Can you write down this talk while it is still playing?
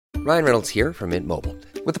Ryan Reynolds here from Mint Mobile.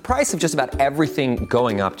 With the price of just about everything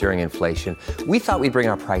going up during inflation, we thought we'd bring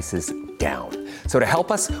our prices down. So to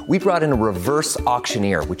help us, we brought in a reverse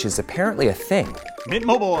auctioneer, which is apparently a thing. Mint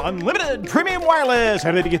Mobile Unlimited Premium Wireless.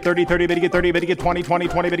 How to get 30, 30, how to get 30, how to get 20, 20,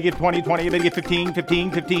 20, how to get 20, 20, how to get 15,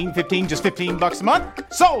 15, 15, 15, just $15 a month?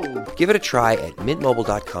 Sold! Give it a try at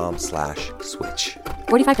mintmobile.com/switch.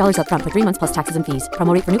 $45 up front for 3 months plus taxes and fees.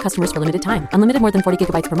 Promo rate for new customers for limited time. Unlimited more than 40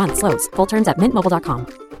 gigabytes per month. Slows full terms at mintmobile.com.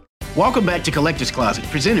 Welcome back to Collector's Closet,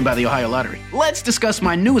 presented by the Ohio Lottery. Let's discuss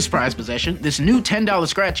my newest prize possession, this new $10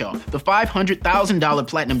 scratch-off, the $500,000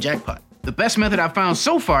 Platinum Jackpot. The best method I've found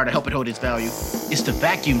so far to help it hold its value is to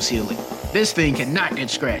vacuum seal it. This thing cannot get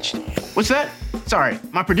scratched. What's that? Sorry,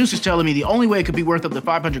 my producer's telling me the only way it could be worth up to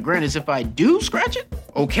 $500,000 is if I do scratch it?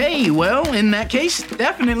 Okay, well, in that case,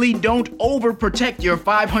 definitely don't overprotect your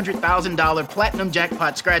 $500,000 Platinum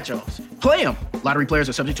Jackpot scratch-offs. Play them. Lottery players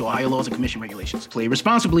are subject to Ohio laws and commission regulations. Play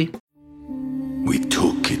responsibly. We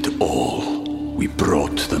took it all. We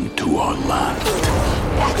brought them to our land.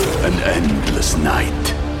 An endless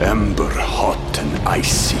night, ember hot and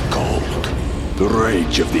icy cold. The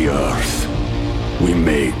rage of the earth. We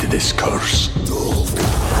made this curse.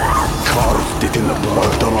 Carved it in the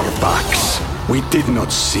blood on our backs. We did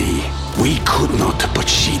not see. We could not, but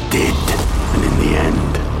she did. And in the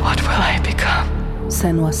end... What will I become?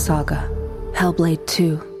 Senua's Saga. Hellblade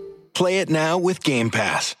 2. Play it now with Game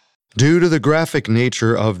Pass. Due to the graphic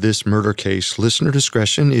nature of this murder case, listener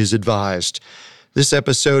discretion is advised. This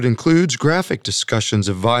episode includes graphic discussions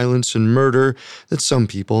of violence and murder that some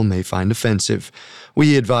people may find offensive.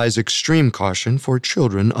 We advise extreme caution for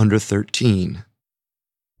children under 13.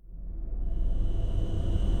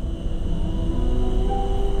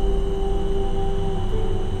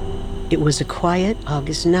 It was a quiet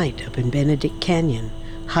August night up in Benedict Canyon,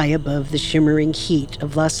 high above the shimmering heat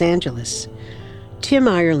of Los Angeles. Tim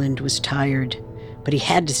Ireland was tired, but he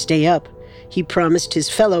had to stay up. He promised his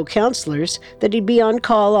fellow counselors that he'd be on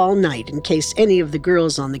call all night in case any of the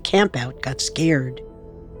girls on the campout got scared.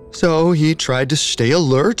 So he tried to stay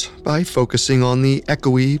alert by focusing on the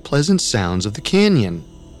echoey, pleasant sounds of the canyon.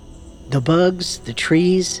 The bugs, the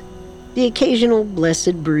trees, the occasional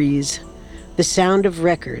blessed breeze, the sound of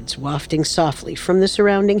records wafting softly from the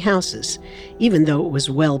surrounding houses, even though it was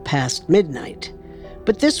well past midnight.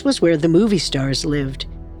 But this was where the movie stars lived.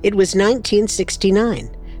 It was 1969,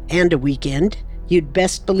 and a weekend. You'd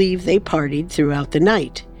best believe they partied throughout the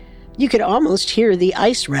night. You could almost hear the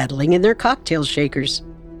ice rattling in their cocktail shakers.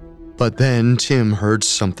 But then Tim heard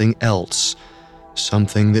something else.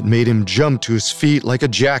 Something that made him jump to his feet like a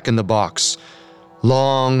jack-in-the-box.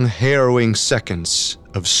 Long, harrowing seconds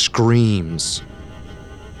of screams.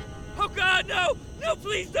 Oh, God, no! No,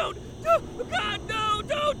 please don't! No! Oh, God, no!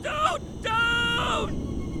 Don't!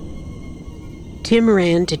 Tim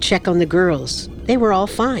ran to check on the girls. They were all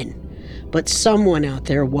fine. But someone out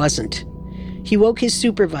there wasn't. He woke his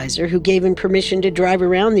supervisor, who gave him permission to drive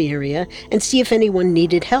around the area and see if anyone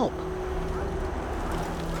needed help.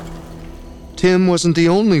 Tim wasn't the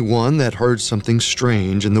only one that heard something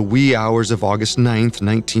strange in the wee hours of August 9th,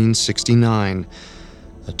 1969.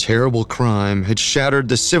 A terrible crime had shattered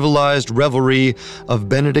the civilized revelry of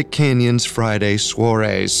Benedict Canyon's Friday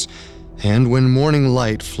soirees. And when morning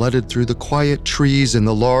light flooded through the quiet trees in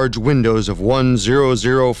the large windows of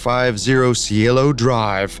 10050 Cielo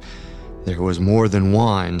Drive, there was more than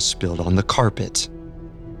wine spilled on the carpet.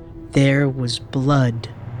 There was blood.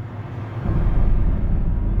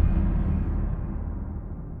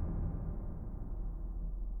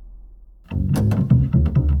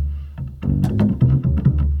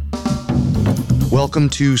 Welcome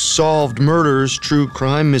to Solved Murders, True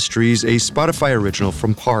Crime Mysteries, a Spotify original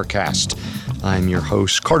from Parcast. I'm your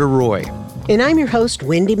host, Carter Roy. And I'm your host,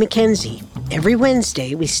 Wendy McKenzie. Every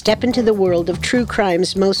Wednesday, we step into the world of true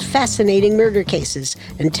crime's most fascinating murder cases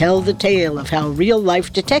and tell the tale of how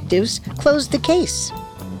real-life detectives closed the case.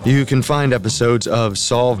 You can find episodes of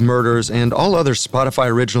Solved Murders and all other Spotify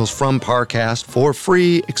originals from Parcast for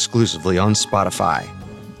free exclusively on Spotify.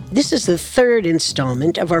 This is the third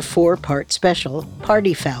installment of our 4-part special,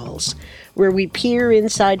 Party Fouls, where we peer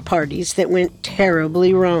inside parties that went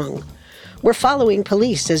terribly wrong. We're following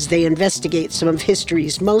police as they investigate some of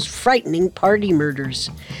history's most frightening party murders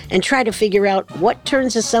and try to figure out what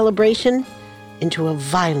turns a celebration into a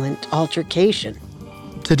violent altercation.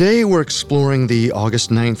 Today we're exploring the August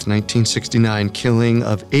 9th, 1969 killing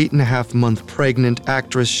of 8.5-month pregnant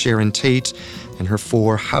actress Sharon Tate and her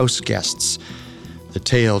 4 house guests. The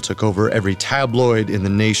tale took over every tabloid in the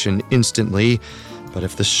nation instantly, but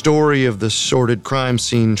if the story of the sordid crime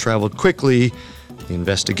scene traveled quickly, the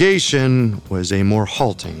investigation was a more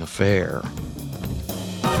halting affair.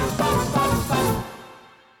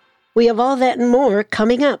 We have all that and more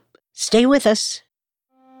coming up. Stay with us.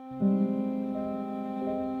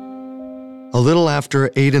 A little after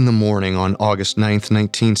 8 in the morning on August 9th,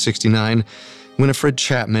 1969, Winifred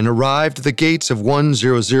Chapman arrived at the gates of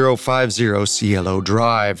 10050 Cielo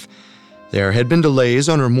Drive. There had been delays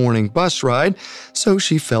on her morning bus ride, so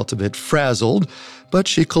she felt a bit frazzled, but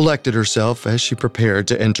she collected herself as she prepared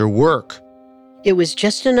to enter work. It was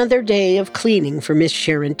just another day of cleaning for Miss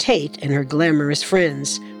Sharon Tate and her glamorous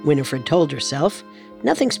friends, Winifred told herself.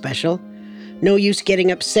 Nothing special. No use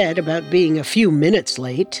getting upset about being a few minutes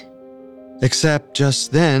late. Except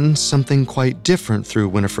just then, something quite different threw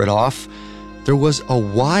Winifred off. There was a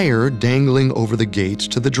wire dangling over the gate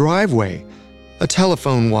to the driveway. A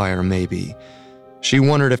telephone wire, maybe. She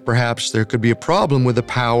wondered if perhaps there could be a problem with the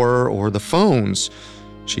power or the phones.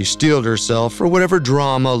 She steeled herself for whatever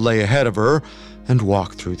drama lay ahead of her and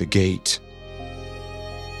walked through the gate.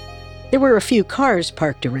 There were a few cars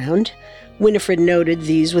parked around. Winifred noted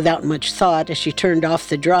these without much thought as she turned off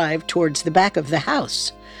the drive towards the back of the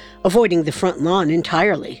house, avoiding the front lawn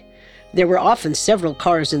entirely. There were often several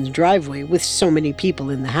cars in the driveway with so many people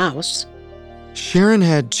in the house. Sharon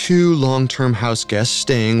had 2 long-term house guests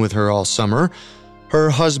staying with her all summer. Her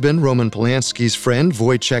husband, Roman Polanski's friend,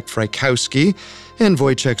 Wojciech Frykowski, and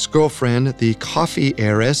Wojciech's girlfriend, the coffee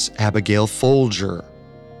heiress, Abigail Folger.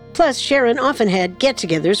 Plus, Sharon often had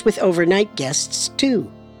get-togethers with overnight guests, too.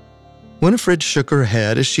 Winifred shook her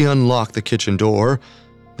head as she unlocked the kitchen door.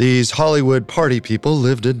 These Hollywood party people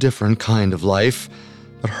lived a different kind of life.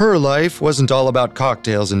 But her life wasn't all about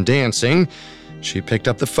cocktails and dancing. She picked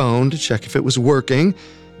up the phone to check if it was working,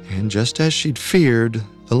 and just as she'd feared,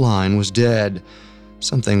 the line was dead.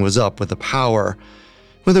 Something was up with the power.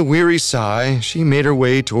 With a weary sigh, she made her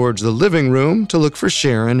way towards the living room to look for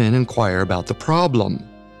Sharon and inquire about the problem.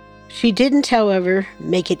 She didn't, however,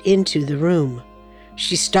 make it into the room.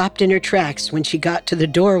 She stopped in her tracks when she got to the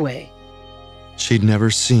doorway. She'd never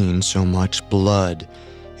seen so much blood.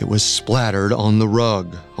 It was splattered on the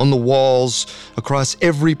rug, on the walls, across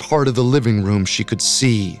every part of the living room she could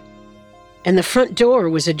see. And the front door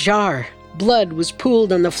was ajar. Blood was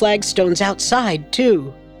pooled on the flagstones outside,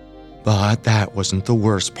 too. But that wasn't the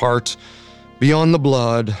worst part. Beyond the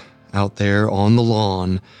blood, out there on the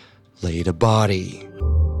lawn, laid a body.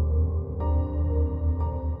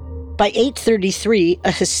 By 8:33,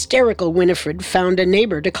 a hysterical Winifred found a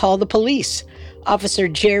neighbor to call the police. Officer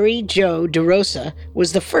Jerry Joe DeRosa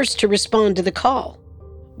was the first to respond to the call.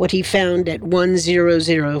 What he found at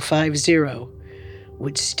 10050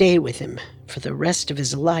 would stay with him for the rest of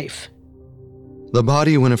his life. The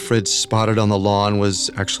body Winifred spotted on the lawn was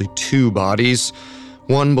actually 2 bodies.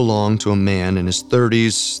 One belonged to a man in his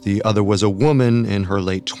 30s. The other was a woman in her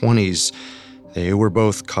late 20s. They were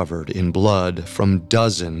both covered in blood from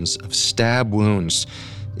dozens of stab wounds.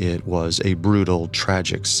 It was a brutal,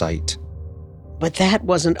 tragic sight. But that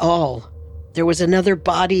wasn't all. There was another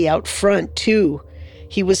body out front, too.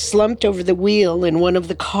 He was slumped over the wheel in one of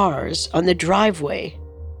the cars on the driveway.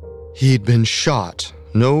 He'd been shot.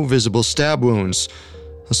 No visible stab wounds.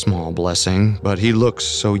 A small blessing, but he looked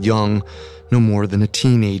so young, no more than a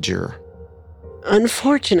teenager.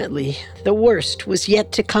 Unfortunately, the worst was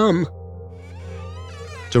yet to come.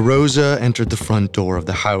 DeRosa entered the front door of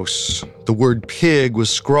the house. The word pig was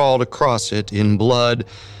scrawled across it in blood.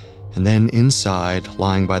 And then inside,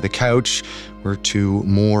 lying by the couch, were 2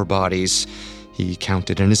 more bodies. He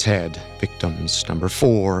counted in his head, victims number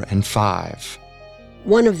 4 and 5.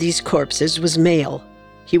 One of these corpses was male.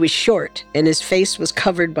 He was short, and his face was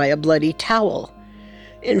covered by a bloody towel.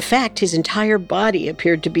 In fact, his entire body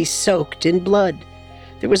appeared to be soaked in blood.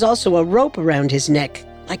 There was also a rope around his neck,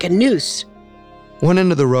 like a noose. One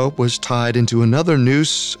end of the rope was tied into another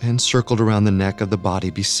noose and circled around the neck of the body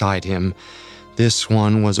beside him. This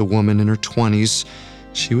one was a woman in her 20s.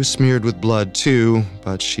 She was smeared with blood too,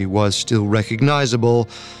 but she was still recognizable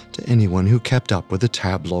to anyone who kept up with the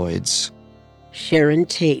tabloids. Sharon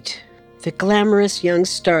Tate, the glamorous young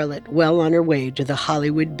starlet well on her way to the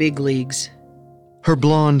Hollywood big leagues. Her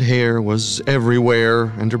blonde hair was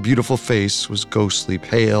everywhere, and her beautiful face was ghostly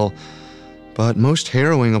pale. But most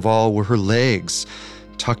harrowing of all were her legs,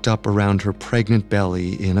 tucked up around her pregnant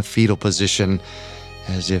belly in a fetal position,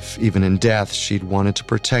 as if even in death she'd wanted to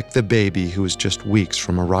protect the baby who was just weeks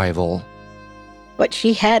from arrival. But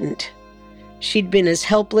she hadn't. She'd been as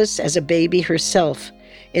helpless as a baby herself,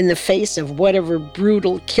 in the face of whatever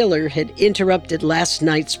brutal killer had interrupted last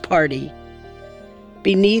night's party.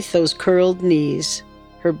 Beneath those curled knees,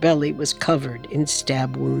 her belly was covered in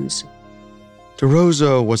stab wounds.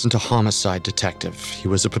 DeRosa wasn't a homicide detective. He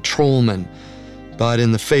was a patrolman. But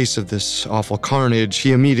in the face of this awful carnage,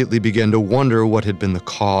 he immediately began to wonder what had been the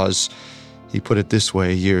cause. He put it this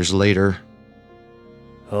way years later.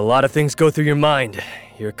 A lot of things go through your mind.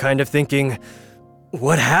 You're kind of thinking,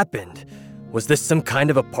 what happened? Was this some kind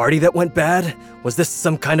of a party that went bad? Was this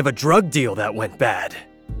some kind of a drug deal that went bad?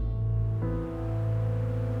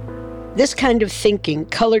 This kind of thinking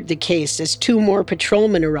colored the case as 2 more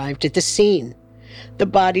patrolmen arrived at the scene. The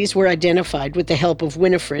bodies were identified with the help of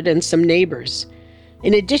Winifred and some neighbors.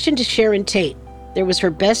 In addition to Sharon Tate, there was her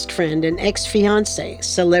best friend and ex-fiancé,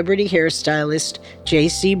 celebrity hairstylist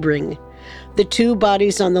J.C. Bring. The 2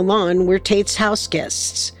 bodies on the lawn were Tate's house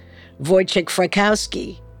guests, Wojciech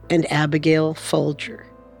Frykowski and Abigail Folger.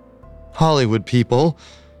 Hollywood people,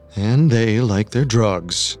 and they like their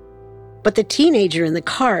drugs. But the teenager in the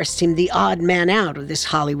car seemed the odd man out of this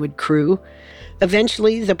Hollywood crew.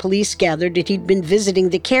 Eventually, the police gathered that he'd been visiting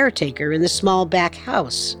the caretaker in the small back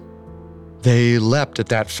house. They leapt at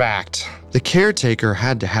that fact. The caretaker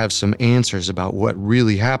had to have some answers about what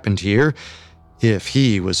really happened here, if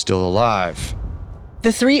he was still alive.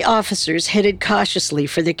 The 3 officers headed cautiously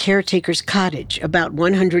for the caretaker's cottage, about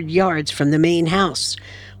 100 yards from the main house,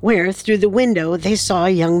 where, through the window, they saw a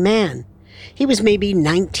young man. He was maybe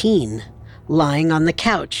 19, lying on the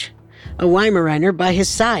couch, a Weimaraner by his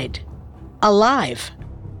side, alive.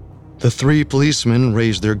 The 3 policemen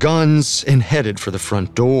raised their guns and headed for the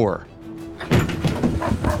front door.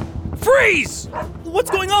 Freeze! What's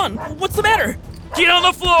going on? What's the matter? Get on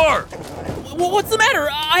the floor! What's the matter?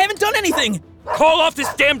 I haven't done anything. Call off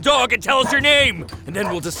this damn dog and tell us your name, and then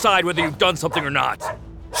we'll decide whether you've done something or not.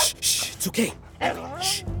 Shh, it's okay.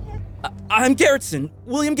 Shh. I'm Garrettson,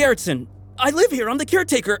 William Garrettson. I live here, I'm the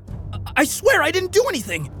caretaker. I swear I didn't do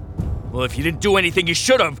anything. Well, if you didn't do anything, you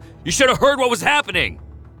should have. You should have heard what was happening.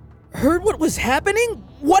 Heard what was happening?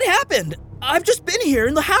 What happened? I've just been here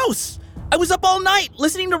in the house. I was up all night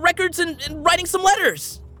listening to records and writing some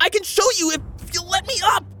letters. I can show you if you'll let me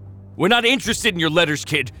up. We're not interested in your letters,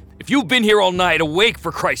 kid. If you've been here all night, awake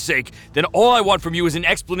for Christ's sake, then all I want from you is an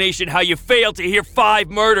explanation how you failed to hear 5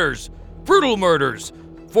 murders. Brutal murders.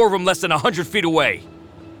 4 of them less than 100 feet away.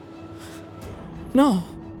 No.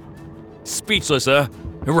 Speechless, huh?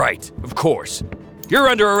 Right, of course. You're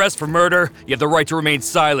under arrest for murder. You have the right to remain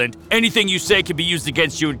silent. Anything you say can be used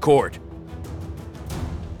against you in court.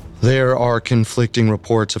 There are conflicting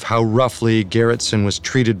reports of how roughly Garrettson was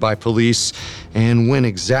treated by police and when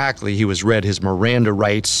exactly he was read his Miranda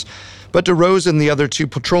rights. But DeRosa and the other 2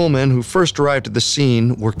 patrolmen who first arrived at the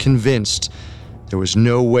scene were convinced. There was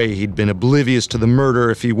no way he'd been oblivious to the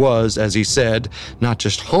murder if he was, as he said, not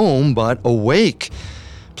just home, but awake.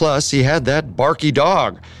 Plus, he had that barky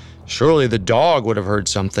dog. Surely the dog would have heard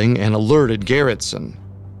something and alerted Garrettson.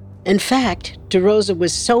 In fact, DeRosa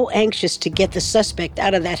was so anxious to get the suspect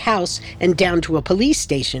out of that house and down to a police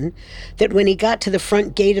station that when he got to the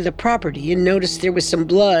front gate of the property and noticed there was some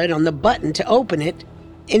blood on the button to open it,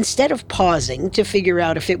 instead of pausing to figure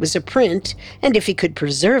out if it was a print and if he could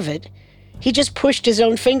preserve it, he just pushed his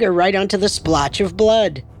own finger right onto the splotch of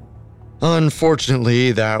blood.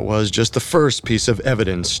 Unfortunately, that was just the first piece of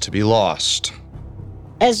evidence to be lost.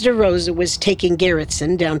 As DeRosa was taking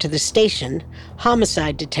Garrettson down to the station,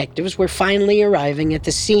 homicide detectives were finally arriving at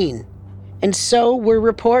the scene. And so were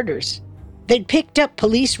reporters. They'd picked up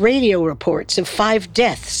police radio reports of 5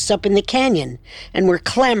 deaths up in the canyon and were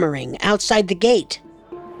clamoring outside the gate.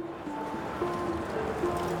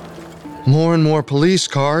 More and more police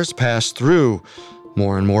cars passed through.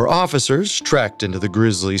 More and more officers trekked into the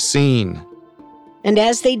grisly scene. And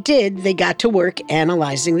as they did, they got to work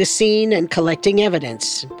analyzing the scene and collecting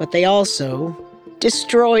evidence, but they also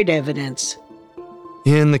destroyed evidence.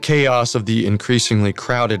 In the chaos of the increasingly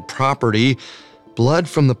crowded property, blood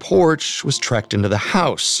from the porch was trekked into the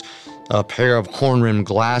house. A pair of horn-rimmed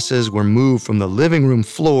glasses were moved from the living room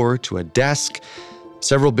floor to a desk.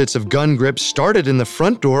 Several bits of gun grips started in the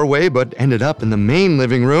front doorway but ended up in the main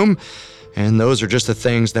living room, and those are just the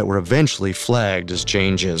things that were eventually flagged as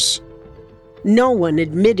changes. No one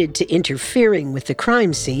admitted to interfering with the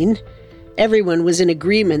crime scene. Everyone was in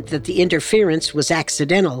agreement that the interference was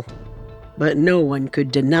accidental, but no one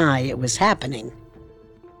could deny it was happening.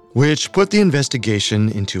 Which put the investigation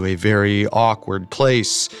into a very awkward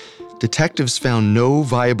place. Detectives found no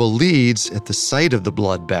viable leads at the site of the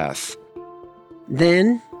bloodbath.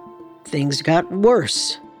 Then, things got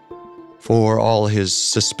worse. For all his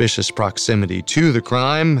suspicious proximity to the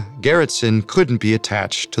crime, Garrettson couldn't be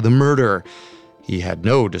attached to the murder. He had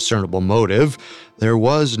no discernible motive, there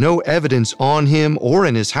was no evidence on him or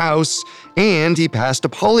in his house, and he passed a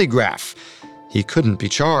polygraph. He couldn't be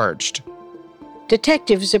charged.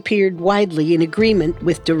 Detectives appeared widely in agreement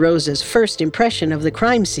with DeRosa's first impression of the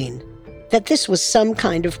crime scene, that this was some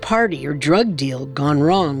kind of party or drug deal gone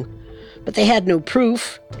wrong. But they had no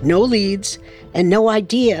proof, no leads, and no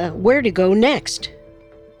idea where to go next.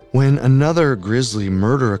 When another grisly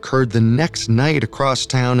murder occurred the next night across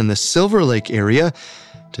town in the Silver Lake area,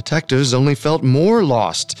 detectives only felt more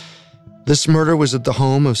lost. This murder was at the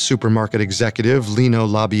home of supermarket executive Lino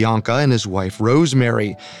LaBianca and his wife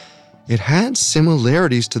Rosemary. It had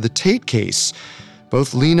similarities to the Tate case.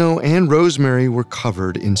 Both Lino and Rosemary were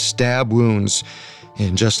covered in stab wounds.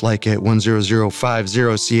 And just like at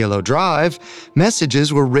 10050 Cielo Drive,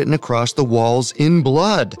 messages were written across the walls in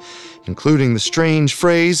blood, including the strange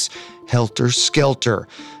phrase, "Helter Skelter,"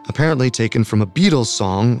 apparently taken from a Beatles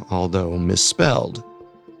song, although misspelled.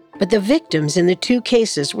 But the victims in the two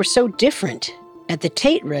cases were so different. At the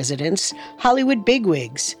Tate residence, Hollywood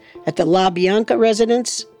bigwigs. At the LaBianca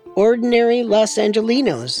residence, ordinary Los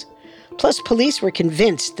Angelinos. Plus, police were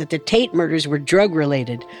convinced that the Tate murders were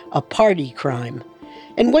drug-related, a party crime.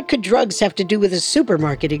 And what could drugs have to do with a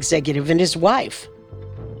supermarket executive and his wife?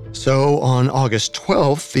 So on August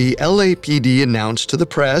 12th, the LAPD announced to the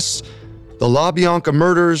press, the LaBianca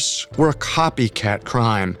murders were a copycat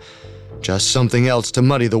crime. Just something else to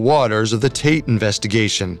muddy the waters of the Tate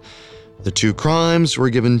investigation. The two crimes were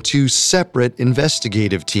given two separate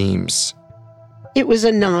investigative teams. It was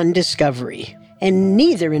a non-discovery, and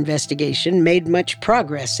neither investigation made much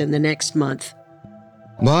progress in the next month.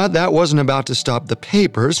 But that wasn't about to stop the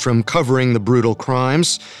papers from covering the brutal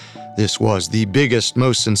crimes. This was the biggest,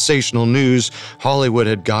 most sensational news Hollywood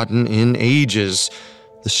had gotten in ages.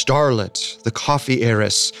 The starlet, the coffee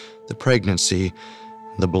heiress, the pregnancy,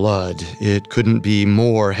 the blood. It couldn't be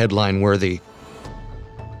more headline-worthy.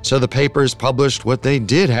 So the papers published what they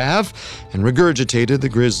did have and regurgitated the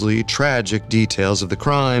grisly, tragic details of the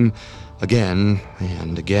crime again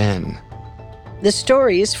and again. The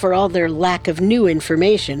stories, for all their lack of new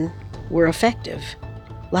information, were effective.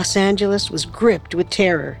 Los Angeles was gripped with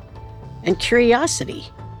terror and curiosity.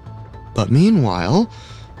 But meanwhile,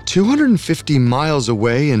 250 miles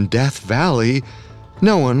away in Death Valley,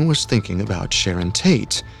 no one was thinking about Sharon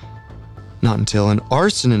Tate. Not until an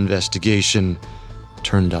arson investigation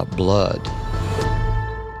turned up blood.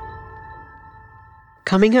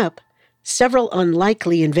 Coming up, several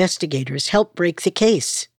unlikely investigators helped break the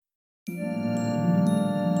case.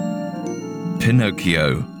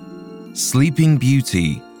 Pinocchio, Sleeping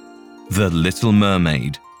Beauty, The Little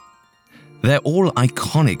Mermaid. They're all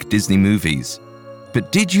iconic Disney movies.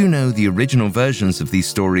 But did you know the original versions of these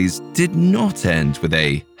stories did not end with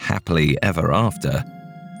a happily ever after?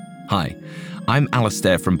 Hi, I'm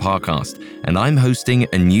Alistair from Parcast, and I'm hosting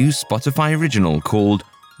a new Spotify original called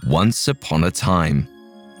Once Upon a Time.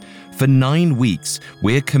 For 9 weeks,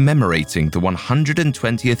 we're commemorating the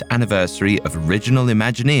 120th anniversary of original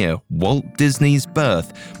Imagineer Walt Disney's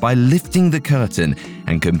birth by lifting the curtain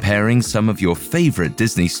and comparing some of your favorite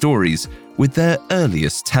Disney stories with their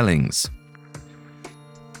earliest tellings.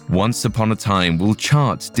 Once Upon a Time will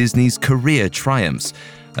chart Disney's career triumphs,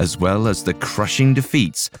 as well as the crushing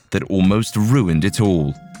defeats that almost ruined it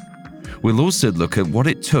all. We'll also look at what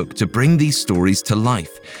it took to bring these stories to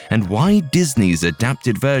life and why Disney's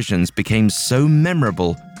adapted versions became so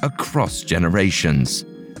memorable across generations.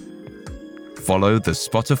 Follow the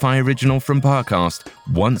Spotify original from Parcast,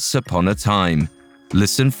 Once Upon a Time.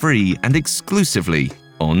 Listen free and exclusively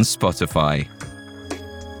on Spotify.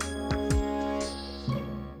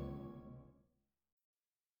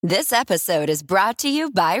 This episode is brought to you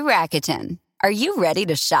by Rakuten. Are you ready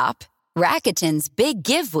to shop? Rakuten's Big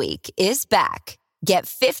Give Week is back. Get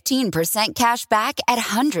 15% cash back at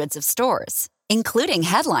hundreds of stores, including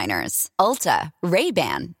headliners, Ulta,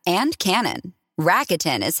 Ray-Ban, and Canon.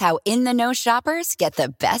 Rakuten is how in-the-know shoppers get the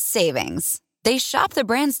best savings. They shop the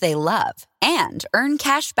brands they love and earn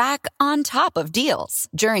cash back on top of deals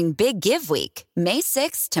during Big Give Week, May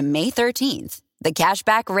 6th to May 13th. The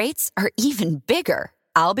cashback rates are even bigger.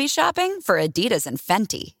 I'll be shopping for Adidas and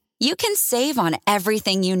Fenty. You can save on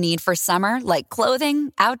everything you need for summer, like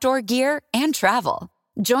clothing, outdoor gear, and travel.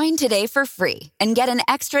 Join today for free and get an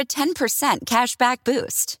extra 10% cashback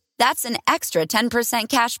boost. That's an extra 10%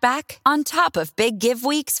 cashback on top of Big Give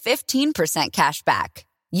Week's 15% cashback.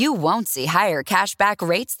 You won't see higher cashback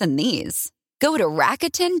rates than these. Go to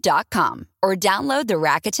Rakuten.com or download the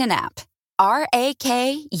Rakuten app.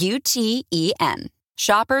 Rakuten.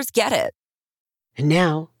 Shoppers get it. And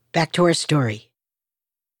now, back to our story.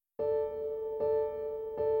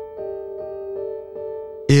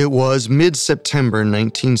 It was mid-September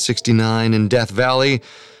 1969 in Death Valley,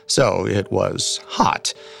 so it was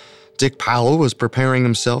hot. Dick Powell was preparing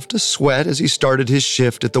himself to sweat as he started his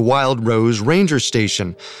shift at the Wild Rose Ranger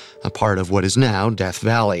Station, a part of what is now Death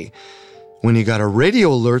Valley. When he got a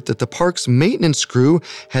radio alert that the park's maintenance crew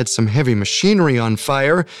had some heavy machinery on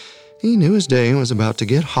fire, he knew his day was about to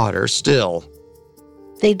get hotter still.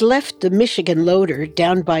 They'd left the Michigan loader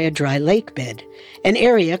down by a dry lake bed, an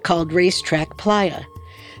area called Racetrack Playa.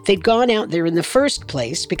 They'd gone out there in the first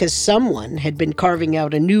place because someone had been carving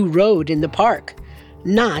out a new road in the park,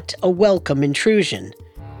 not a welcome intrusion.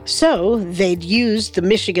 So they'd used the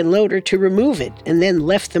Michigan loader to remove it and then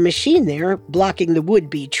left the machine there, blocking the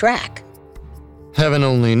would-be track. Heaven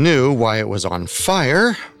only knew why it was on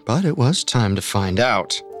fire, but it was time to find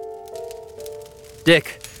out.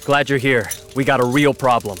 Dick, glad you're here. We got a real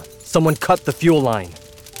problem. Someone cut the fuel line.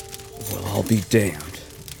 Well, I'll be damned.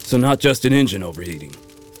 So not just an engine overheating.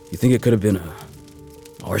 You think it could have been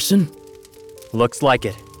arson? Looks like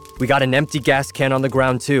it. We got an empty gas can on the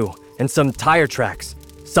ground too, and some tire tracks.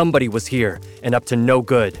 Somebody was here, and up to no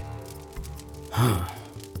good. Huh.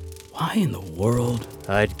 Why in the world?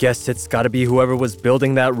 I'd guess it's gotta be whoever was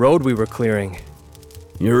building that road we were clearing.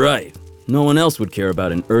 You're right. No one else would care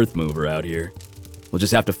about an earth mover out here. We'll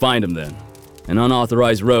just have to find him then. An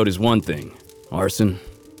unauthorized road is one thing. Arson?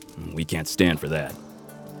 We can't stand for that.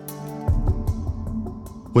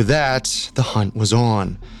 With that, the hunt was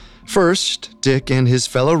on. First, Dick and his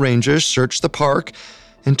fellow rangers searched the park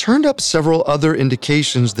and turned up several other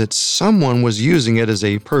indications that someone was using it as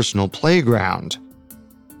a personal playground.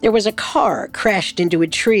 There was a car crashed into a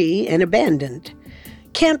tree and abandoned.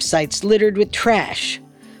 Campsites littered with trash.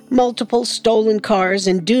 Multiple stolen cars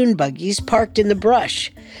and dune buggies parked in the brush,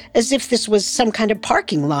 as if this was some kind of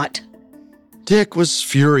parking lot. Dick was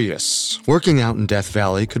furious. Working out in Death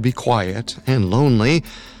Valley could be quiet and lonely,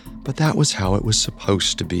 but that was how it was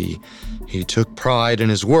supposed to be. He took pride in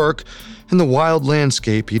his work and the wild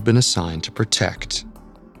landscape he'd been assigned to protect.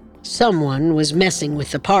 Someone was messing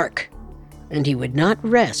with the park, and he would not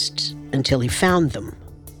rest until he found them.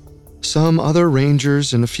 Some other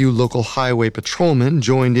rangers and a few local highway patrolmen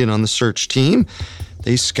joined in on the search team.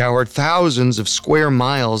 They scoured thousands of square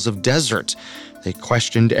miles of desert. They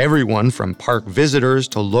questioned everyone from park visitors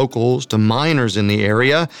to locals to miners in the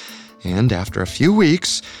area. And after a few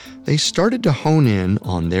weeks, they started to hone in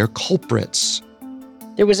on their culprits.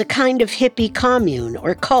 There was a kind of hippie commune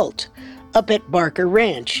or cult up at Barker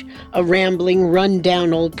Ranch, a rambling,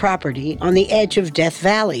 run-down old property on the edge of Death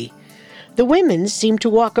Valley. The women seemed to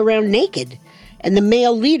walk around naked, and the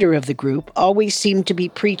male leader of the group always seemed to be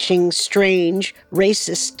preaching strange,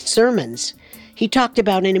 racist sermons. He talked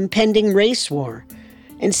about an impending race war,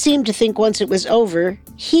 and seemed to think once it was over,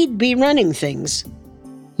 he'd be running things.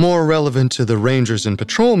 More relevant to the rangers and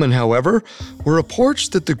patrolmen, however, were reports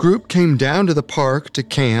that the group came down to the park to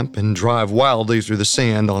camp and drive wildly through the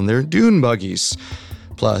sand on their dune buggies,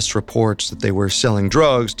 plus reports that they were selling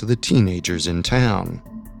drugs to the teenagers in town.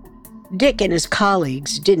 Dick and his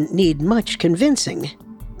colleagues didn't need much convincing.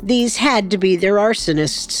 These had to be their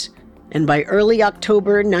arsonists, and by early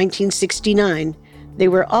October 1969, they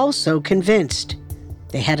were also convinced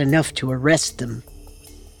they had enough to arrest them.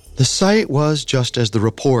 The site was just as the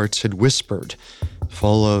reports had whispered,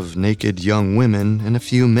 full of naked young women and a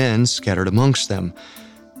few men scattered amongst them.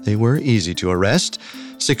 They were easy to arrest,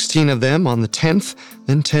 16 of them on the 10th,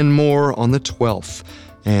 then 10 more on the 12th.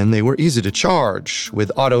 And they were easy to charge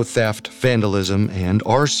with auto theft, vandalism, and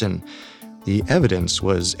arson. The evidence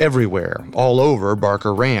was everywhere, all over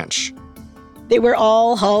Barker Ranch. They were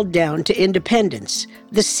all hauled down to Independence,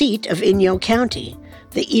 the seat of Inyo County.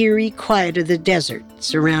 The eerie quiet of the desert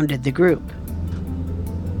surrounded the group.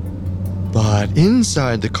 But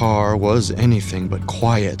inside the car was anything but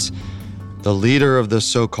quiet. The leader of the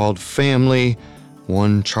so-called family,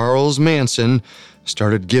 one Charles Manson,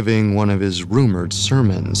 started giving one of his rumored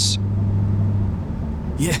sermons.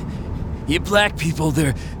 Yeah, black people,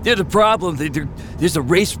 they're the problem. There's a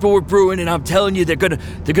race war brewing, and I'm telling you, they're gonna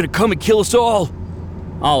come and kill us all.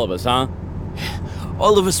 All of us, huh?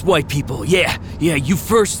 All of us white people, yeah, you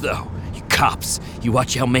first, though. You cops, you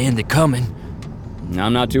watch how man they're coming.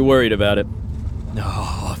 I'm not too worried about it.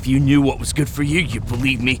 Oh, if you knew what was good for you, you'd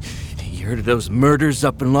believe me. You heard of those murders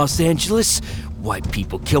up in Los Angeles? White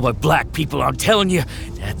people killed by black people, I'm telling you.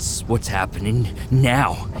 That's what's happening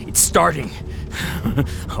now. It's starting.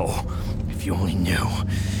 Oh, if you only knew.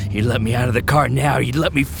 You'd let me out of the car now, you'd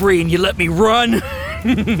let me free, and you'd let me run.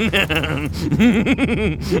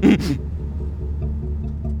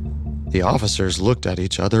 The officers looked at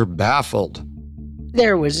each other, baffled.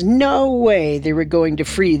 There was no way they were going to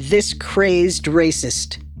free this crazed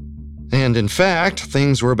racist. And in fact,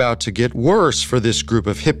 things were about to get worse for this group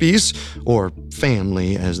of hippies, or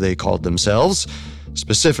family as they called themselves,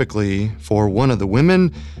 specifically for one of the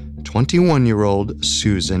women, 21-year-old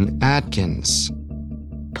Susan Atkins.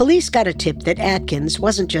 Police got a tip that Atkins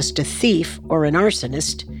wasn't just a thief or an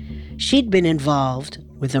arsonist. She'd been involved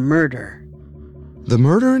with a murder. The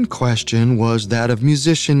murder in question was that of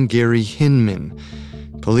musician Gary Hinman.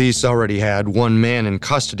 Police already had one man in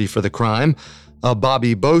custody for the crime, a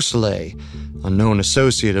Bobby Beausoleil, a known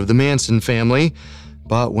associate of the Manson family.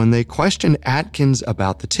 But when they questioned Atkins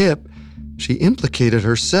about the tip, she implicated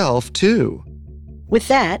herself, too. With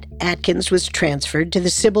that, Atkins was transferred to the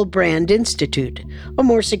Sybil Brand Institute, a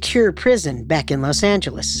more secure prison back in Los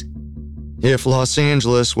Angeles. If Los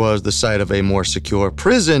Angeles was the site of a more secure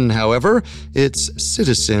prison, however, its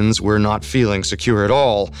citizens were not feeling secure at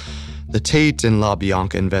all. The Tate and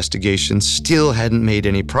LaBianca investigations still hadn't made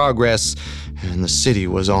any progress, and the city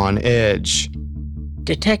was on edge.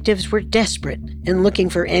 Detectives were desperate and looking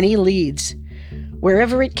for any leads.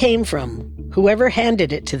 Wherever it came from, whoever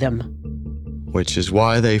handed it to them. Which is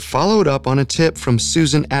why they followed up on a tip from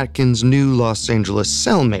Susan Atkins' new Los Angeles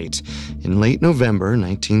cellmate in late November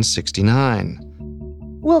 1969.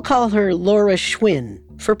 We'll call her Laura Schwinn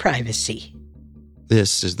for privacy.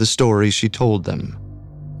 This is the story she told them.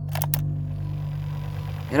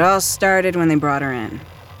 It all started when they brought her in.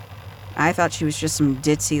 I thought she was just some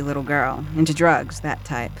ditzy little girl, into drugs, that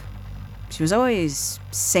type. She was always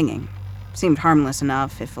singing. Seemed harmless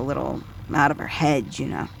enough, if a little out of her head, you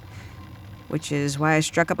know. Which is why I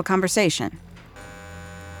struck up a conversation.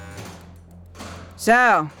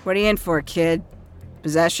 So, what are you in for, kid?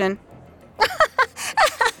 Possession?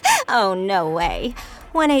 Oh, no way.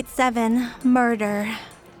 187, murder.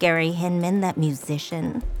 Gary Hinman, that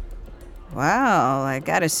musician. Well, I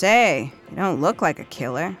gotta say, you don't look like a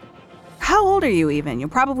killer. How old are you even? You'll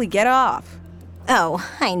probably get off. Oh,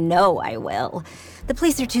 I know I will. The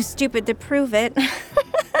police are too stupid to prove it.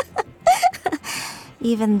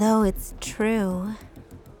 Even though it's true.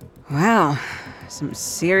 Wow, some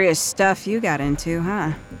serious stuff you got into,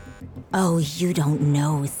 huh? Oh, you don't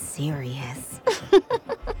know serious.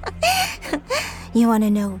 You want to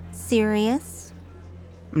know serious?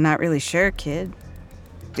 I'm not really sure, kid.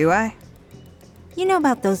 Do I? You know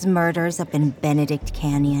about those murders up in Benedict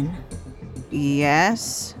Canyon?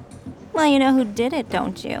 Yes. Well, you know who did it,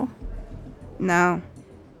 don't you? No.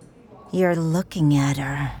 You're looking at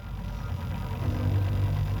her.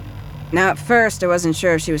 Now, at first, I wasn't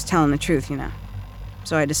sure if she was telling the truth, you know.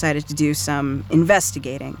 So I decided to do some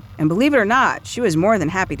investigating. And believe it or not, she was more than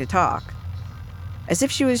happy to talk. As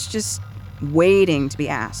if she was just waiting to be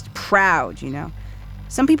asked. Proud, you know.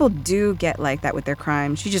 Some people do get like that with their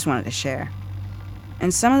crimes. She just wanted to share.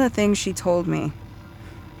 And some of the things she told me,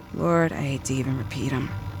 Lord, I hate to even repeat them.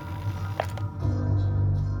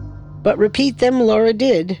 But repeat them Laura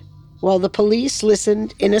did, while the police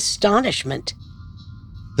listened in astonishment.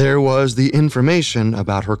 There was the information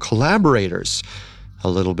about her collaborators, a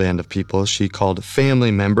little band of people she called family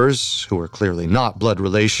members who were clearly not blood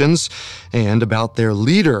relations, and about their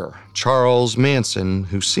leader, Charles Manson,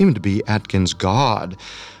 who seemed to be Atkins' god,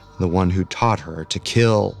 the one who taught her to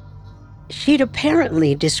kill. She'd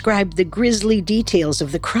apparently described the grisly details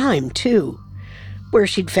of the crime, too, where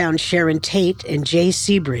she'd found Sharon Tate and Jay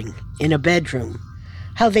Sebring in a bedroom,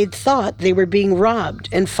 how they'd thought they were being robbed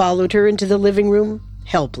and followed her into the living room,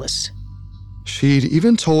 helpless. She'd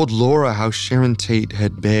even told Laura how Sharon Tate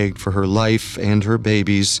had begged for her life and her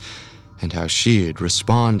babies, and how she had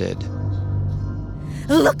responded.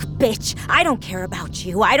 Look, bitch, I don't care about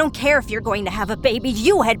you. I don't care if you're going to have a baby.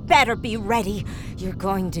 You had better be ready. You're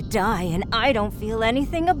going to die, and I don't feel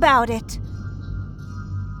anything about it.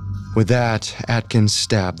 With that, Atkins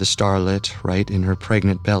stabbed the starlet right in her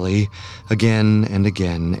pregnant belly, again and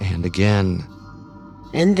again and again.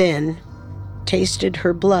 And then tasted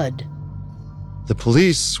her blood. The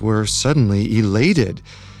police were suddenly elated.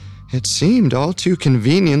 It seemed all too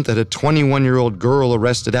convenient that a 21-year-old girl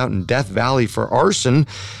arrested out in Death Valley for arson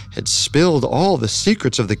had spilled all the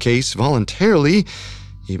secrets of the case voluntarily,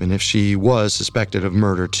 even if she was suspected of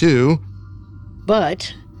murder too.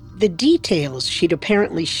 But the details she'd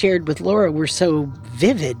apparently shared with Laura were so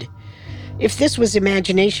vivid. If this was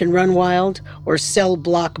imagination run wild or cell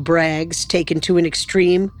block brags taken to an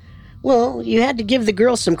extreme, well, you had to give the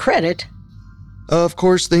girl some credit. Of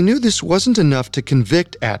course, they knew this wasn't enough to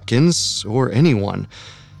convict Atkins or anyone.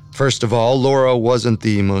 First of all, Laura wasn't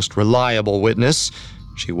the most reliable witness.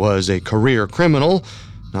 She was a career criminal,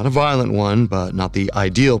 not a violent one, but not the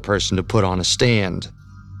ideal person to put on a stand.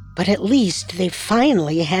 But at least they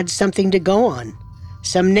finally had something to go on,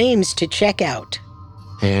 some names to check out.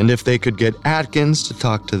 And if they could get Atkins to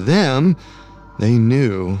talk to them, they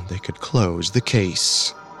knew they could close the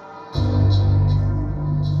case.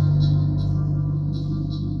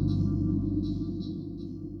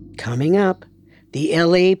 Coming up, the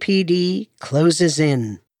LAPD closes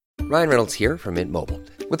in. Ryan Reynolds here from Mint Mobile.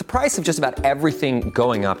 With the price of just about everything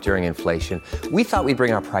going up during inflation, we thought we'd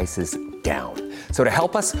bring our prices down. So to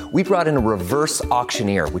help us, we brought in a reverse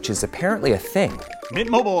auctioneer, which is apparently a thing. Mint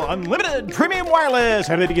Mobile Unlimited Premium Wireless.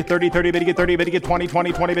 How to get 30, 30, bit to get 30, bit to get 20,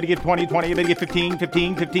 20, 20, bit to get 20, 20, bit to get 15,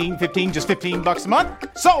 15, 15, 15, just $15 a month?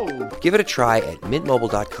 Sold! Give it a try at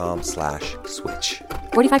mintmobile.com/switch.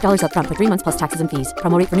 $45 up front for 3 months plus taxes and fees.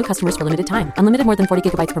 Promo rate for new customers for limited time. Unlimited more than 40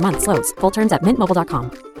 gigabytes per month. Slows full terms at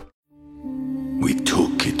mintmobile.com. We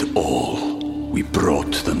took it all. We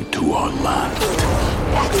brought them to our land.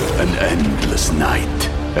 An endless night,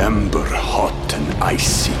 ember hot and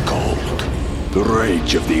icy cold. The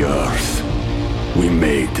rage of the earth. We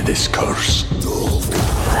made this curse.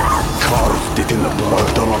 Carved it in the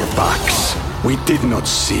blood on our backs. We did not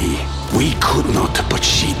see. We could not, but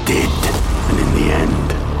she did. And in the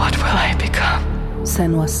end, What will I become?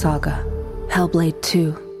 Senua's Saga. Hellblade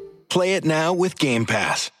 2. Play it now with Game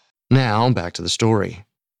Pass. Now, back to the story.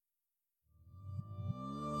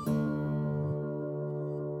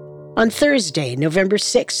 On Thursday, November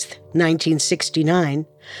 6th, 1969,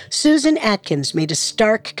 Susan Atkins made a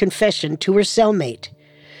stark confession to her cellmate.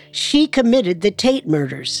 She committed the Tate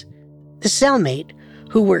murders. The cellmate,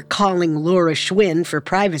 who we're calling Laura Schwinn for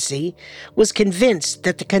privacy, was convinced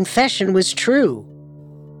that the confession was true.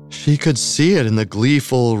 She could see it in the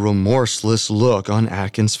gleeful, remorseless look on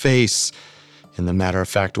Atkins' face. In the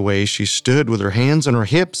matter-of-fact way she stood with her hands on her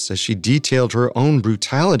hips as she detailed her own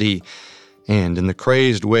brutality, and in the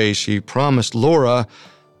crazed way she promised Laura,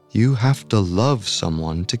 "You have to love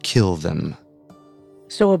someone to kill them."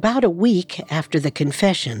 So about a week after the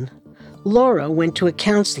confession, Laura went to a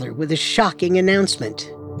counselor with a shocking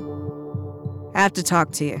announcement. I have to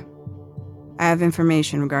talk to you. I have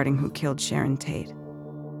information regarding who killed Sharon Tate.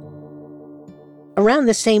 Around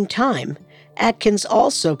the same time, Atkins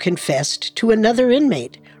also confessed to another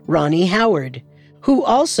inmate, Ronnie Howard, who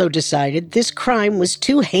also decided this crime was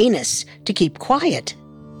too heinous to keep quiet.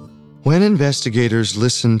 When investigators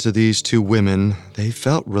listened to these two women, they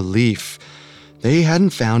felt relief. They hadn't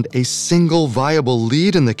found a single viable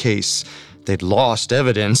lead in the case. They'd lost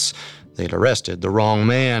evidence. They'd arrested the wrong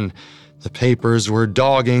man. The papers were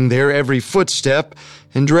dogging their every footstep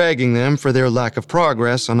and dragging them for their lack of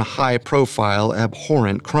progress on a high-profile,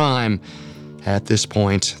 abhorrent crime. At this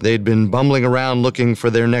point, they'd been bumbling around looking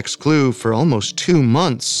for their next clue for almost 2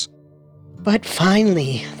 months. But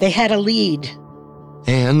finally, they had a lead.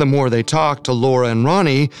 And the more they talked to Laura and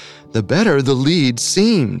Ronnie, the better the lead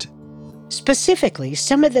seemed. Specifically,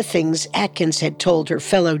 some of the things Atkins had told her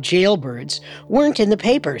fellow jailbirds weren't in the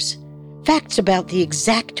papers. Facts about the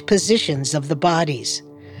exact positions of the bodies,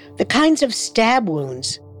 the kinds of stab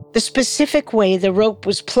wounds, the specific way the rope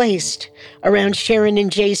was placed around Sharon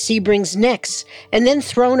and Jay Sebring's necks and then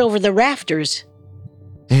thrown over the rafters.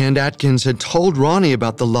 And Atkins had told Ronnie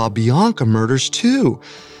about the La Bianca murders too,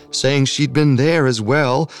 saying she'd been there as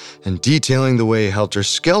well and detailing the way Helter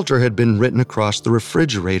Skelter had been written across the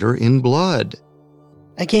refrigerator in blood.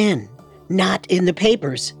 Again, not in the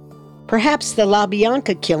papers. Perhaps the La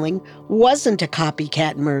Bianca killing wasn't a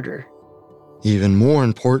copycat murder. Even more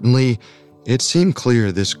importantly, it seemed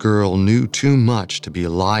clear this girl knew too much to be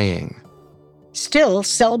lying. Still,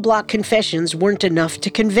 cell block confessions weren't enough to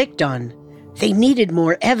convict on. They needed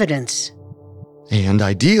more evidence. And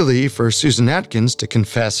ideally for Susan Atkins to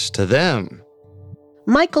confess to them.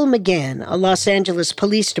 Michael McGann, a Los Angeles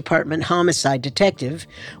Police Department homicide detective,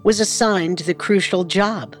 was assigned the crucial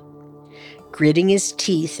job. Gritting his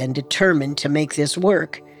teeth and determined to make this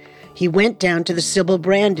work, he went down to the Sybil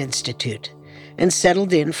Brand Institute and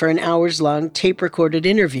settled in for an hours-long tape-recorded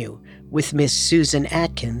interview with Miss Susan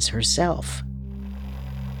Atkins herself.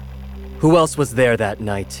 Who else was there that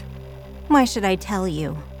night? Why should I tell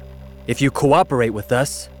you? If you cooperate with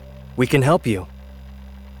us, we can help you.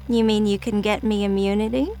 You mean you can get me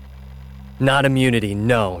immunity? Not immunity,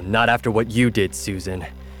 no, not after what you did, Susan.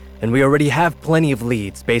 And we already have plenty of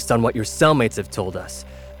leads based on what your cellmates have told us.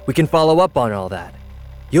 We can follow up on all that.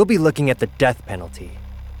 You'll be looking at the death penalty.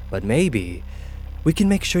 But maybe we can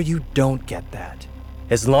make sure you don't get that.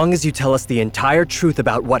 As long as you tell us the entire truth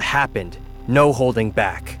about what happened, no holding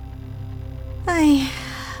back. I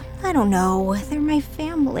don't know. They're my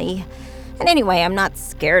family. And anyway, I'm not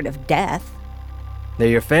scared of death. They're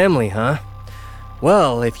your family, huh?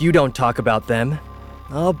 Well, if you don't talk about them,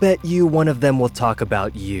 I'll bet you one of them will talk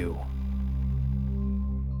about you.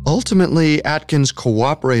 Ultimately, Atkins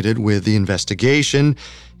cooperated with the investigation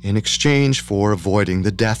in exchange for avoiding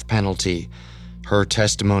the death penalty. Her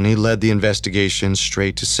testimony led the investigation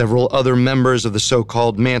straight to several other members of the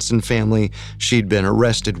so-called Manson family she'd been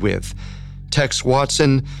arrested with: Tex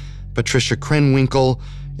Watson, Patricia Krenwinkel,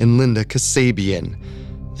 and Linda Kasabian.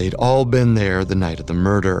 They'd all been there the night of the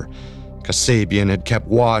murder. Kasabian had kept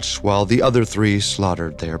watch while the other three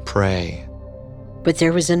slaughtered their prey. But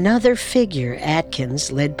there was another figure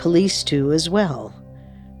Atkins led police to as well: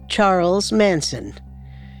 Charles Manson.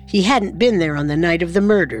 He hadn't been there on the night of the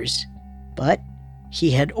murders, but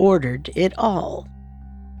he had ordered it all.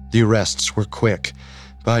 The arrests were quick,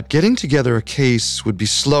 but getting together a case would be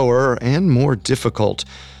slower and more difficult.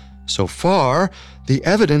 So far, the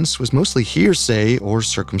evidence was mostly hearsay or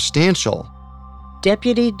circumstantial.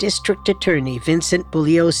 Deputy District Attorney Vincent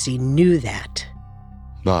Bugliosi knew that.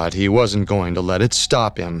 But he wasn't going to let it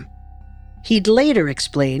stop him. He'd later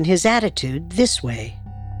explain his attitude this way.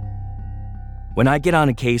 When I get on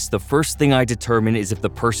a case, the first thing I determine is if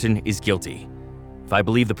the person is guilty. If I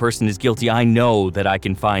believe the person is guilty, I know that I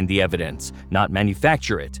can find the evidence, not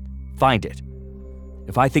manufacture it, find it.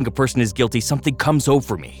 If I think a person is guilty, something comes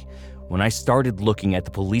over me. When I started looking at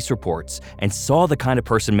the police reports and saw the kind of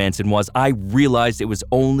person Manson was, I realized it was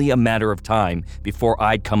only a matter of time before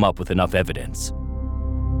I'd come up with enough evidence.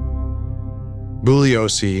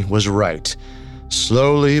 Bugliosi was right.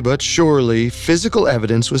 Slowly but surely, physical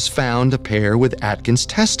evidence was found to pair with Atkins'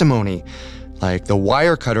 testimony, like the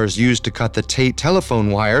wire cutters used to cut the Tate telephone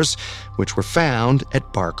wires, which were found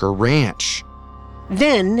at Barker Ranch.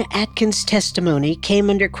 Then Atkins' testimony came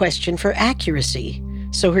under question for accuracy,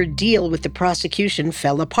 so her deal with the prosecution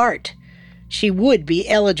fell apart. She would be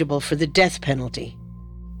eligible for the death penalty.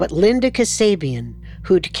 But Linda Kasabian,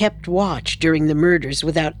 who'd kept watch during the murders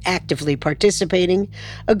without actively participating,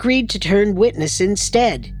 agreed to turn witness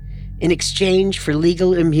instead, in exchange for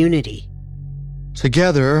legal immunity.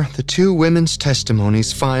 Together, the two women's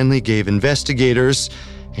testimonies finally gave investigators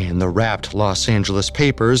and the wrapped Los Angeles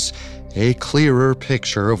papers a clearer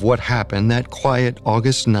picture of what happened that quiet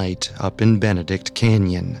August night up in Benedict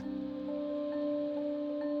Canyon.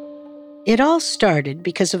 It all started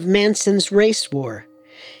because of Manson's race war.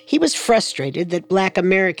 He was frustrated that Black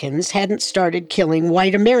Americans hadn't started killing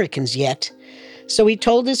white Americans yet, so he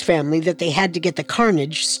told his family that they had to get the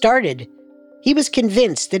carnage started. He was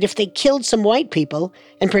convinced that if they killed some white people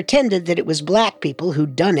and pretended that it was black people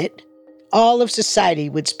who'd done it, all of society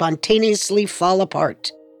would spontaneously fall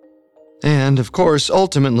apart. And, of course,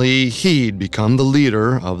 ultimately, he'd become the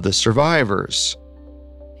leader of the survivors.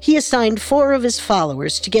 He assigned 4 of his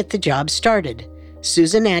followers to get the job started: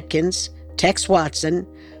 Susan Atkins, Tex Watson,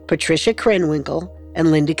 Patricia Krenwinkel,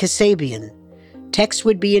 and Linda Kasabian. Tex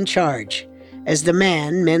would be in charge, as the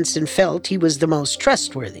man Manson felt he was the most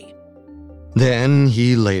trustworthy. Then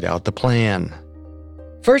he laid out the plan.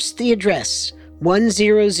 First the address,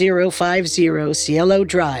 10050 Cielo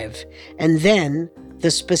Drive, and then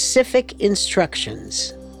the specific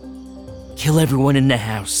instructions. Kill everyone in the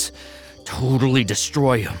house. Totally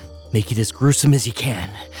destroy them. Make it as gruesome as you can.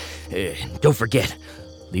 Don't forget,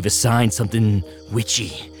 leave a sign, something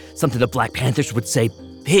witchy. Something the Black Panthers would say,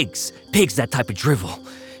 pigs, that type of drivel.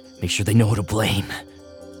 Make sure they know who to blame.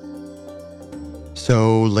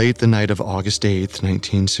 So, late the night of August 8th,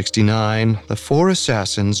 1969, the 4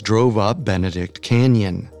 assassins drove up Benedict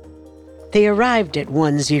Canyon. They arrived at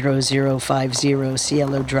 10050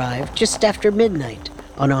 Cielo Drive just after midnight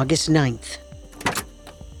on August 9th.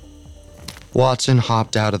 Watson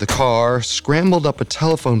hopped out of the car, scrambled up a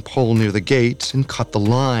telephone pole near the gate, and cut the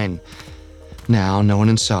line. Now, no one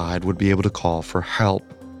inside would be able to call for help.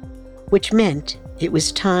 Which meant it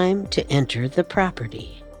was time to enter the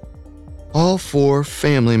property. All 4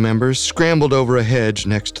 family members scrambled over a hedge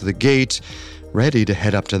next to the gate, ready to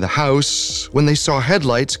head up to the house, when they saw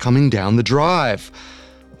headlights coming down the drive.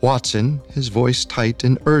 Watson, his voice tight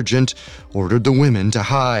and urgent, ordered the women to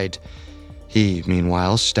hide. He,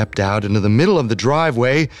 meanwhile, stepped out into the middle of the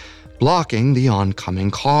driveway, blocking the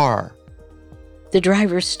oncoming car. The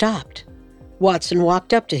driver stopped. Watson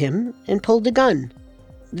walked up to him and pulled a gun.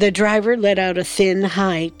 The driver let out a thin,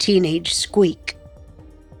 high teenage squeak.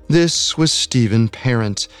 This was Stephen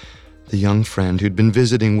Parent, the young friend who'd been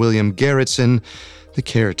visiting William Garrettson, the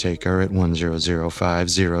caretaker at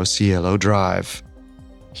 10050 Cielo Drive.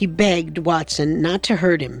 He begged Watson not to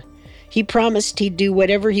hurt him. He promised he'd do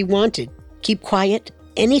whatever he wanted, keep quiet,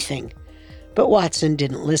 anything. But Watson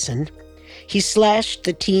didn't listen. He slashed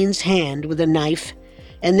the teen's hand with a knife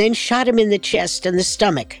and then shot him in the chest and the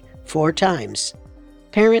stomach 4 times.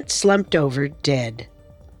 Parent slumped over dead,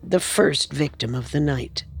 the first victim of the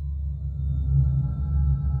night.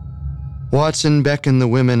 Watson beckoned the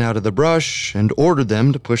women out of the brush and ordered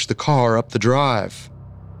them to push the car up the drive.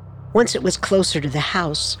 Once it was closer to the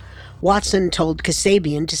house, Watson told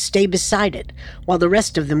Kasabian to stay beside it while the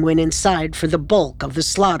rest of them went inside for the bulk of the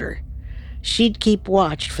slaughter. She'd keep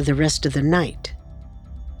watch for the rest of the night.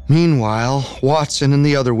 Meanwhile, Watson and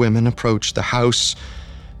the other women approached the house.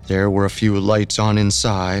 There were a few lights on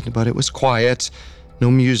inside, but it was quiet, no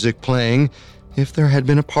music playing. If there had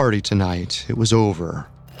been a party tonight, it was over.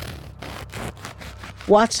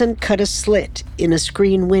 Watson cut a slit in a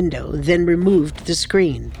screen window, then removed the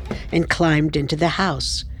screen and climbed into the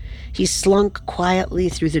house. He slunk quietly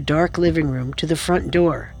through the dark living room to the front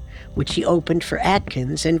door, which he opened for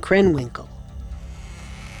Atkins and Krenwinkel.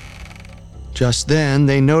 Just then,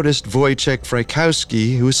 they noticed Wojciech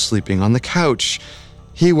Frykowski, who was sleeping on the couch.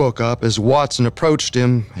 He woke up as Watson approached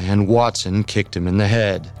him, and Watson kicked him in the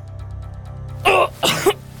head.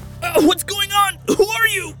 What's going on? Who are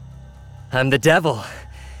you? I'm the devil,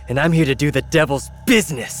 and I'm here to do the devil's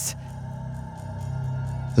business.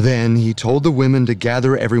 Then he told the women to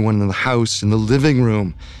gather everyone in the house in the living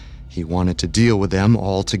room. He wanted to deal with them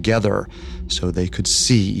all together, so they could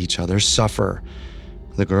see each other suffer.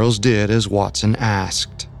 The girls did as Watson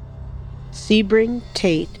asked. Sebring,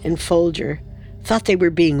 Tate, and Folger thought they were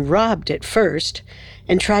being robbed at first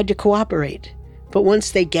and tried to cooperate, but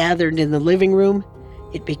once they gathered in the living room,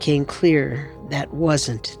 it became clear that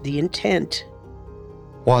wasn't the intent.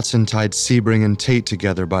 Watson tied Sebring and Tate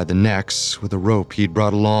together by the necks with a rope he'd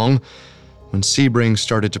brought along. When Sebring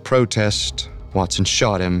started to protest, Watson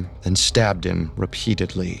shot him, then stabbed him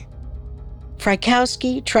repeatedly.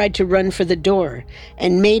 Frykowski tried to run for the door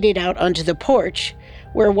and made it out onto the porch,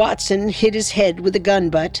 where Watson hit his head with a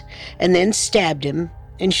gun butt and then stabbed him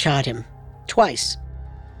and shot him twice.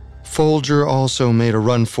 Folger also made a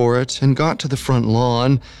run for it and got to the front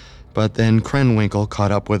lawn, but then Krenwinkel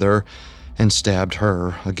caught up with her and stabbed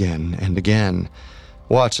her again and again.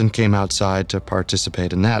 Watson came outside to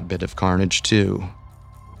participate in that bit of carnage, too.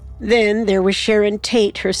 Then there was Sharon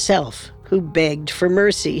Tate herself, who begged for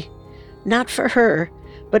mercy. Not for her,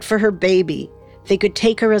 but for her baby. They could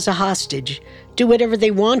take her as a hostage, do whatever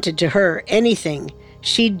they wanted to her, anything.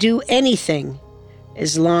 She'd do anything,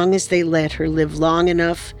 as long as they let her live long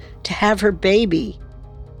enough to have her baby.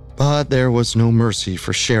 But there was no mercy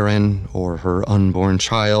for Sharon or her unborn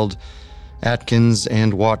child. Atkins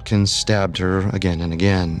and Watkins stabbed her again and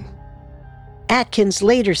again. Atkins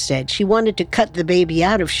later said she wanted to cut the baby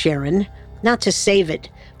out of Sharon, not to save it,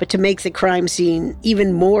 but to make the crime scene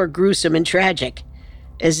even more gruesome and tragic,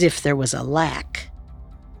 as if there was a lack.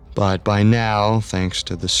 But by now, thanks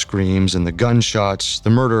to the screams and the gunshots, the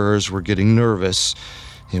murderers were getting nervous.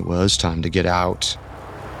 It was time to get out.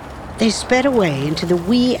 They sped away into the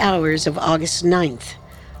wee hours of August 9th,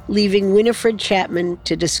 leaving Winifred Chapman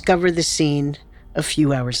to discover the scene a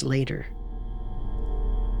few hours later.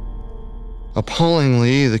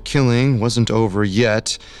 Appallingly, the killing wasn't over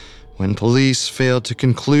yet. When police failed to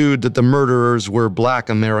conclude that the murderers were Black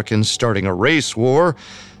Americans starting a race war,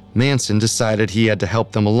 Manson decided he had to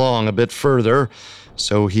help them along a bit further,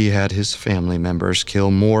 so he had his family members kill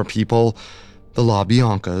more people, the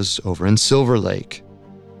LaBiancas over in Silver Lake.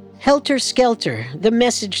 Helter Skelter, the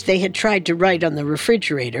message they had tried to write on the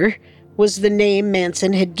refrigerator, was the name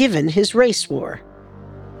Manson had given his race war.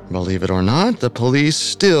 Believe it or not, the police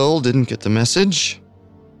still didn't get the message.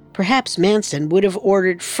 Perhaps Manson would have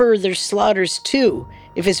ordered further slaughters too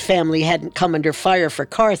if his family hadn't come under fire for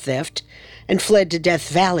car theft and fled to Death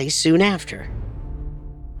Valley soon after.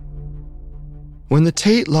 When the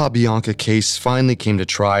Tate LaBianca case finally came to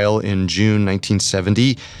trial in June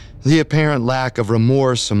 1970, the apparent lack of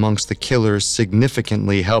remorse amongst the killers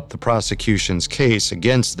significantly helped the prosecution's case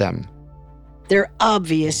against them. Their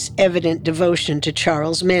obvious, evident devotion to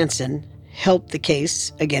Charles Manson helped the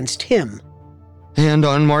case against him. And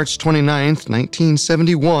on March 29,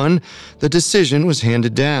 1971, the decision was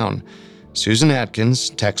handed down. Susan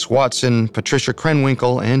Atkins, Tex Watson, Patricia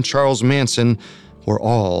Krenwinkel, and Charles Manson were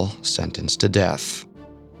all sentenced to death.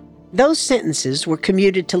 Those sentences were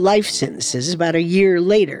commuted to life sentences about a year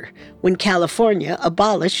later, when California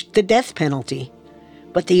abolished the death penalty.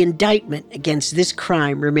 But the indictment against this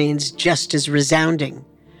crime remains just as resounding.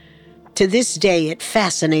 To this day, it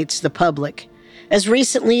fascinates the public. As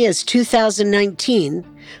recently as 2019,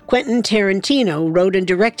 Quentin Tarantino wrote and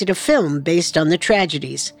directed a film based on the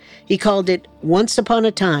tragedies. He called it Once Upon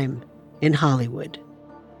a Time in Hollywood.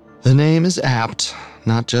 The name is apt,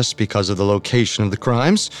 not just because of the location of the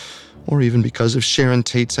crimes, or even because of Sharon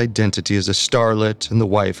Tate's identity as a starlet and the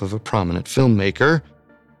wife of a prominent filmmaker.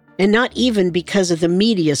 And not even because of the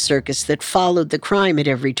media circus that followed the crime at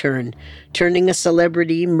every turn, turning a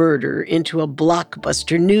celebrity murder into a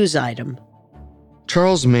blockbuster news item.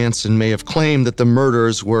 Charles Manson may have claimed that the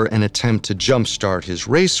murders were an attempt to jumpstart his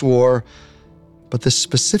race war, but the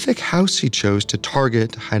specific house he chose to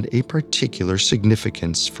target had a particular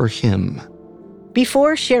significance for him.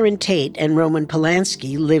 Before Sharon Tate and Roman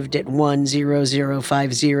Polanski lived at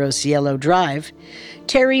 10050 Cielo Drive,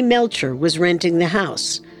 Terry Melcher was renting the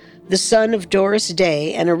house. The son of Doris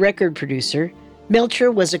Day and a record producer, Melcher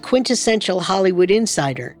was a quintessential Hollywood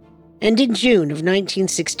insider. And in June of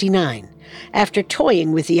 1969, after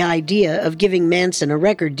toying with the idea of giving Manson a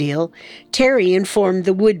record deal, Terry informed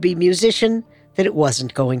the would-be musician that it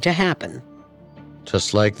wasn't going to happen.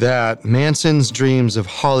 Just like that, Manson's dreams of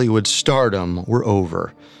Hollywood stardom were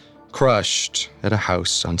over, crushed at a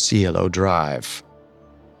house on Cielo Drive.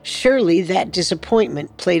 Surely that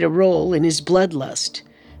disappointment played a role in his bloodlust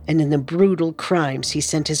and in the brutal crimes he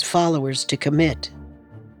sent his followers to commit.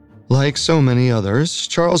 Like so many others,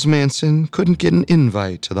 Charles Manson couldn't get an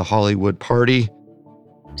invite to the Hollywood party.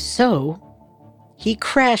 So, he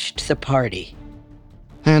crashed the party.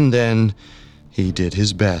 And then he did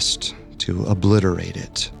his best to obliterate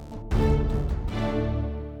it.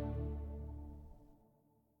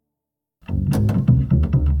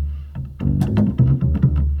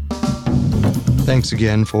 Thanks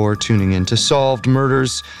again for tuning in to Solved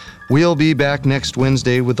Murders. We'll be back next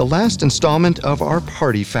Wednesday with the last installment of our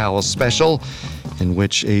Party Foul special, in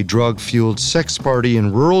which a drug-fueled sex party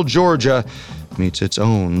in rural Georgia meets its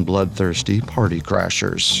own bloodthirsty party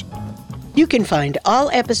crashers. You can find all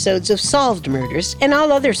episodes of Solved Murders and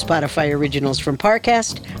all other Spotify originals from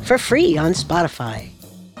Parcast for free on Spotify.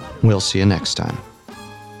 We'll see you next time.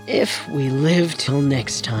 If we live till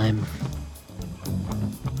next time.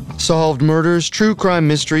 Solved Murders, True Crime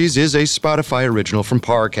Mysteries is a Spotify original from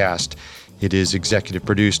Parcast. It is executive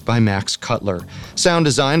produced by Max Cutler. Sound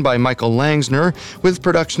design by Michael Langsner, with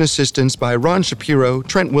production assistance by Ron Shapiro,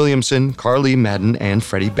 Trent Williamson, Carly Madden, and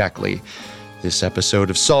Freddie Beckley. This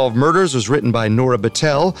episode of Solved Murders was written by Nora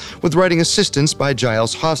Battelle, with writing assistance by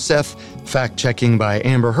Giles Hofseth, fact-checking by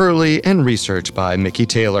Amber Hurley, and research by Mickey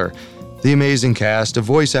Taylor. The amazing cast of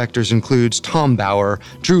voice actors includes Tom Bauer,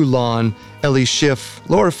 Drew Lawn, Ellie Schiff,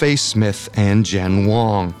 Laura Faye Smith, and Jen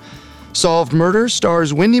Wong. Solved Murders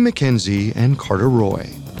stars Wendy McKenzie and Carter Roy.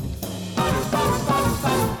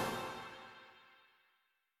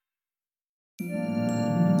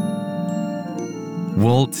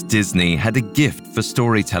 Walt Disney had a gift for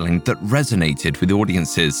storytelling that resonated with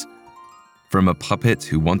audiences. From a puppet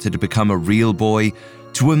who wanted to become a real boy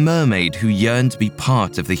to a mermaid who yearned to be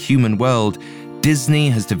part of the human world, Disney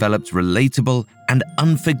has developed relatable and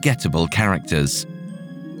unforgettable characters.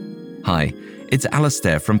 Hi, it's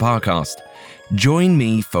Alistair from Parcast. Join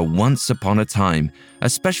me for Once Upon a Time, a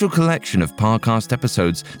special collection of Parcast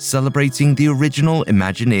episodes celebrating the original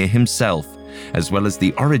Imagineer himself, as well as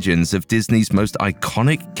the origins of Disney's most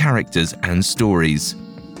iconic characters and stories.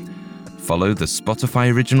 Follow the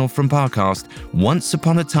Spotify original from Parcast, Once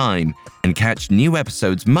Upon a Time, and catch new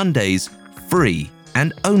episodes Mondays, free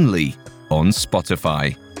and only on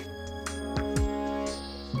Spotify.